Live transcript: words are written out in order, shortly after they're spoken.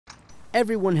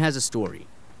Everyone has a story.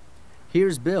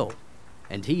 Here's Bill,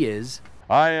 and he is...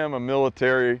 I am a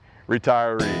military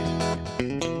retiree.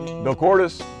 Bill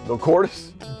Cordes, Bill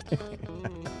Cordes.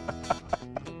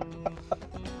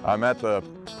 I'm at the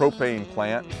propane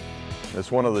plant.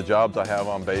 It's one of the jobs I have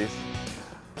on base.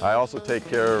 I also take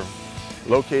care of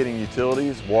locating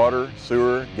utilities, water,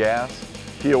 sewer, gas,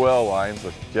 POL lines,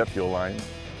 the jet fuel lines.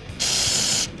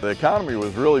 The economy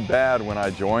was really bad when I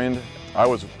joined. I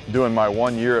was doing my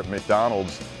 1 year at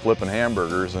McDonald's flipping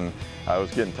hamburgers, and I was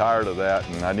getting tired of that,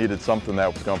 and I needed something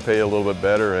that was going to pay a little bit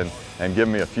better and give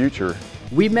me a future.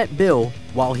 We met Bill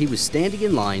while he was standing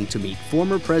in line to meet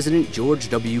former President George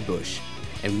W. Bush,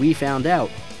 and we found out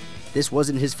this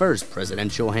wasn't his first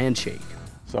presidential handshake.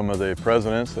 Some of the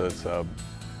presidents, it's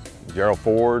Gerald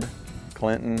Ford,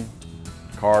 Clinton,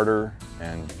 Carter,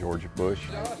 and George Bush.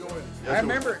 I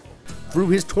remember it. Through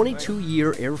his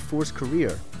 22-year Air Force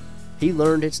career, he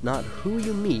learned it's not who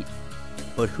you meet,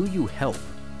 but who you help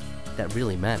that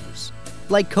really matters.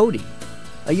 Like Cody,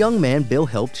 a young man Bill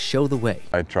helped show the way.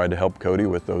 I tried to help Cody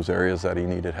with those areas that he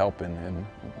needed help in,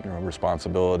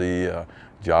 responsibility,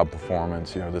 job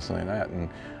performance, this and that. And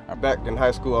back in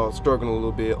high school, I was struggling a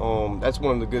little bit. That's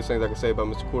one of the good things I can say about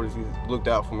Mr. Cordes. He's looked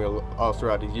out for me all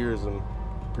throughout these years, and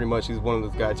pretty much he's one of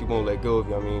those guys, he won't let go of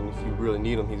you. I mean, if you really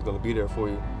need him, he's going to be there for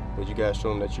you. But you guys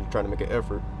show him that you're trying to make an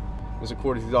effort. Mr.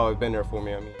 Cordes, he's always been there for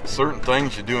me. Certain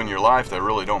things you do in your life that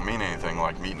really don't mean anything,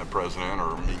 like meeting the president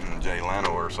or meeting Jay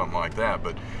Leno or something like that.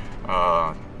 But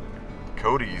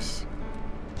Cody's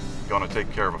going to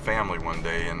take care of a family one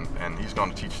day, and he's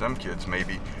going to teach them kids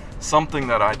maybe something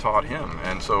that I taught him.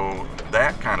 And so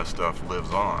that kind of stuff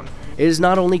lives on. It is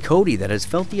not only Cody that has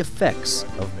felt the effects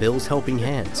of Bill's helping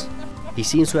hands. He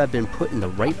seems to have been put in the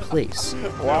right place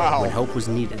when help was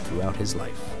needed throughout his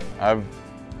life. I've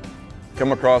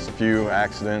come across a few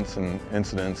accidents and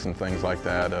incidents and things like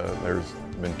that. There's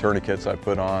been tourniquets I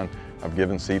put on. I've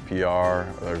given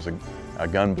CPR. There's a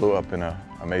gun blew up in a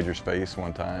major space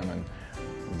one time, and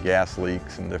gas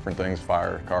leaks and different things,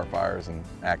 car fires and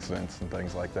accidents and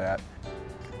things like that.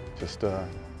 Just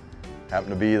happened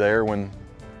to be there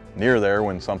near there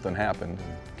when something happened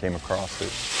and came across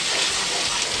it.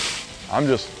 I'm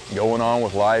just going on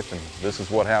with life, and this is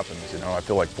what happens, I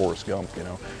feel like Forrest Gump,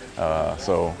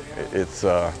 so it's,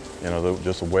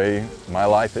 just the way my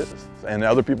life is. And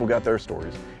other people got their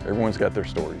stories. Everyone's got their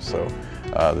stories, so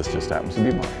this just happens to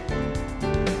be mine.